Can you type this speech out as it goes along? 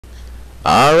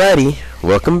Alrighty,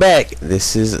 welcome back.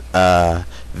 This is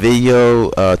video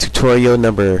tutorial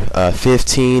number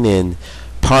 15 in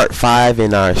part 5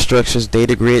 in our structures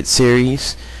data grid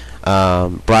series.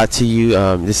 Brought to you,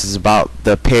 this is about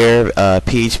the PEAR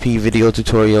PHP video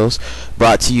tutorials,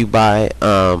 brought to you by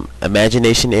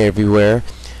Imagination Everywhere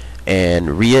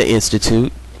and RIA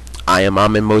Institute. I am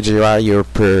Amin Mojira, your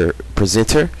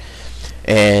presenter,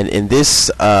 and in this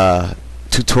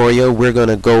tutorial we're going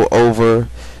to go over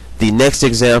the next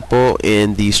example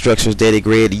in the structures data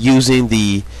grid using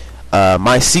the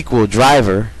MySQL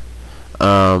driver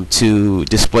to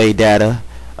display data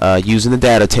using the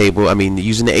data table.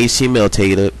 Using the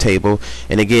HTML table.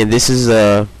 And again, this is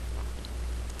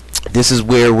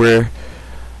where we're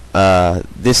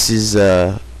this is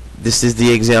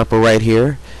the example right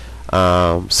here.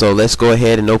 So let's go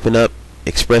ahead and open up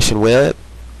Expression Web.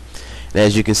 And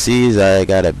as you can see, I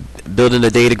got a building a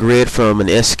data grid from an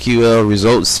SQL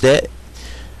result set.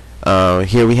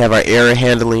 Here we have our error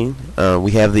handling.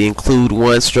 We have the include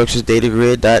one structures data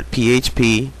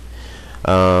grid.php.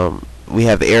 We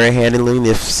have the error handling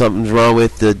if something's wrong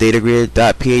with the data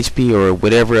grid.php or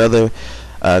whatever other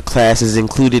class is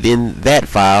included in that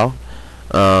file.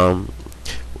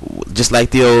 Just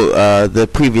like the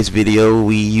previous video,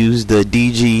 we used the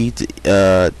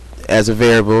DG as a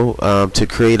variable to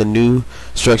create a new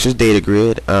structures data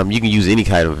grid. You can use any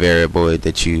kind of variable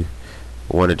that you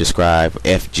want to describe,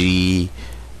 FG,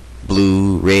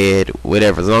 blue, red,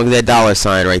 whatever, as long as that dollar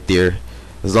sign right there,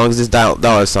 as long as this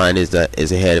dollar sign is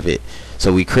ahead of it.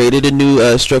 So we created a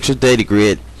new structured data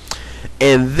grid,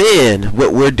 and then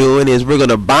what we're doing is we're going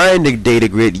to bind the data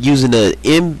grid using the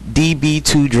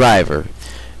MDB2 driver.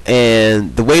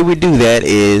 And the way we do that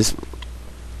is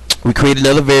we create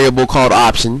another variable called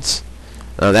options.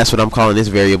 That's what I'm calling this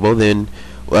variable. Then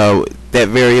that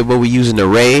variable we use an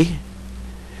array.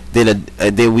 Then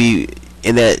we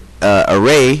in that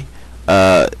array,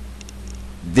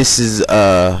 this is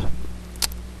a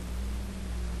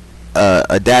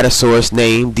data source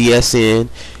name DSN,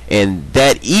 and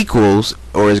that equals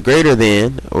or is greater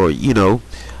than, or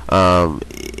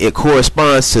it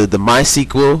corresponds to the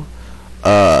MySQL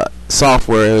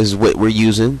software is what we're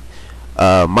using.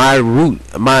 My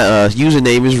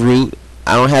username is root.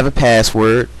 I don't have a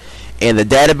password, and the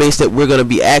database that we're going to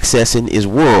be accessing is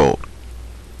world.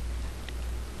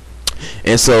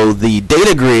 And so the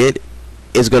data grid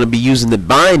is going to be using the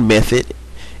bind method,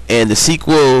 and the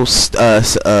SQL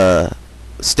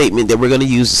statement that we're going to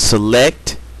use is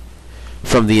select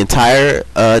from the entire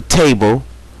table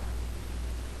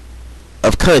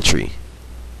of country.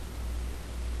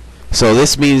 So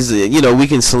this means we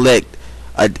can select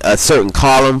a certain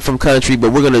column from country,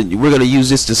 but we're gonna use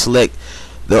this to select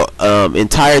the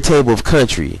entire table of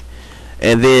country.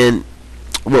 And then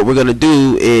what we're gonna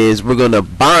do is we're gonna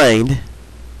bind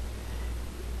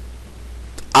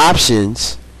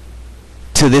options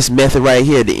to this method right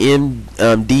here, the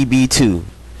MDB2,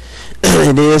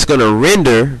 and then it's gonna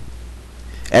render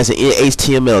as an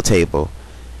HTML table.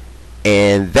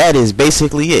 And that is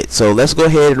basically it. So let's go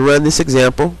ahead and run this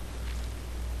example.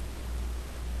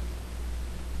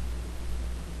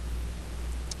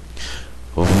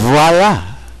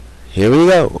 Voila, here we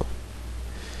go.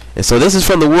 And so this is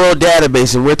from the world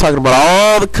database, and we're talking about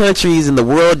all the countries in the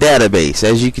world database,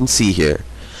 as you can see here.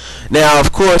 Now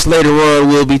of course later on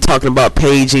we'll be talking about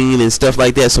paging and stuff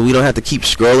like that, so we don't have to keep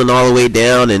scrolling all the way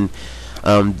down, and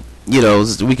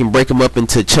we can break them up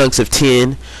into chunks of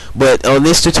 10. But on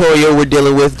this tutorial we're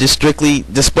dealing with just strictly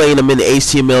displaying them in the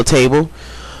HTML table.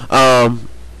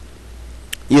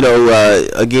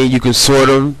 Again, you can sort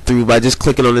them through by just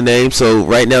clicking on the name. So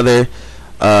right now they're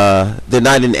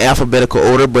not in alphabetical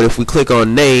order, but if we click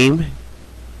on name,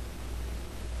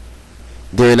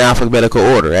 they're in alphabetical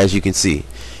order, as you can see.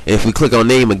 And if we click on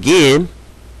name again,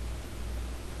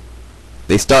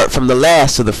 they start from the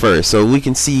last to the first. So we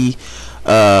can see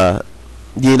the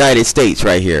United States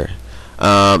right here,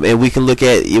 and we can look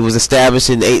at, it was established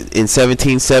in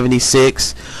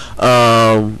 1776.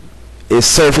 Its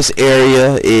surface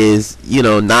area is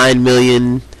 9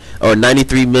 million or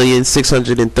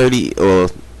 93,630,000 or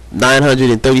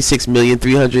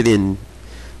 936,300 and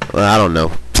I don't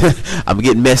know. I'm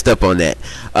getting messed up on that.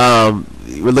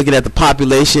 We're looking at the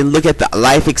population. Look at the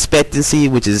life expectancy,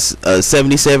 which is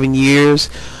 77 years.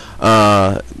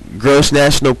 Gross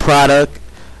national product.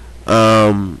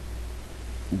 The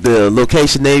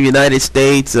location name United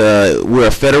States. We're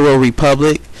a federal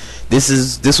republic. This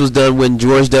was done when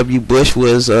George W. Bush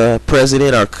was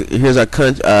president. Here's our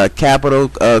capital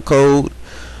code.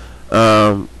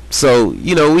 So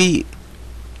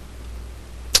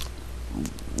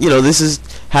this is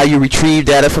how you retrieve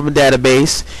data from a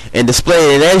database and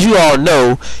display it. And as you all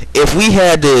know, if we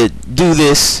had to do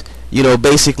this, you know,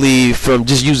 basically from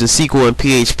just using SQL and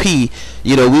PHP,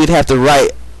 you know, we would have to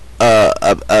write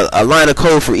a line of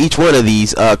code for each one of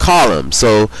these columns.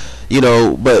 So, you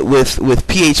know, but with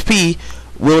PHP,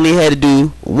 we only had to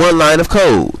do one line of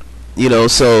code. You know,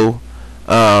 so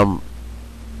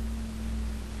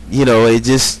you know, it's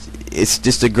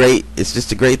just a great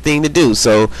thing to do.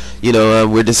 So, you know,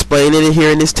 we're displaying it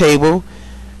here in this table,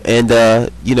 and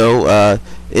you know,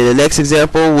 in the next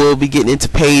example we'll be getting into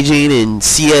paging and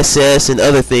CSS and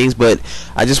other things, but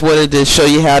I just wanted to show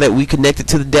you how that we connected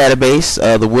to the database,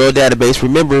 the world database.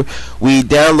 Remember, we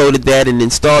downloaded that and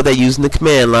installed that using the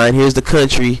command line. Here's the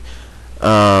country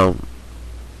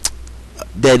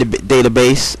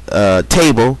database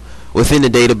table within the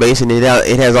database, and it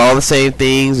has all the same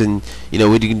things, and you know,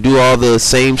 we can do all the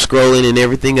same scrolling and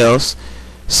everything else.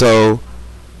 So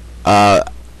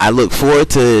I look forward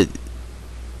to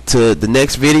the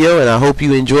next video, and I hope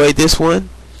you enjoyed this one,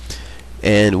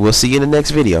 and we'll see you in the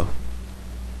next video.